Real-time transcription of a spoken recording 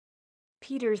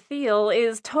Peter Thiel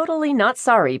is totally not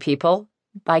sorry, people.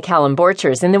 By Callum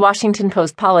Borchers in the Washington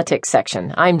Post Politics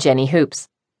section. I'm Jenny Hoops.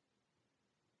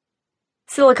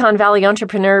 Silicon Valley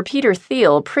entrepreneur Peter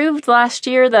Thiel proved last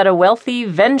year that a wealthy,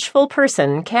 vengeful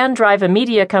person can drive a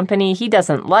media company he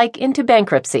doesn't like into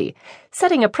bankruptcy,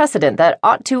 setting a precedent that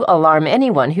ought to alarm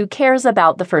anyone who cares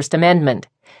about the First Amendment.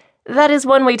 That is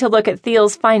one way to look at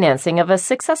Thiel's financing of a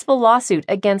successful lawsuit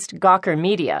against Gawker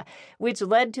Media, which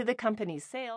led to the company's sale.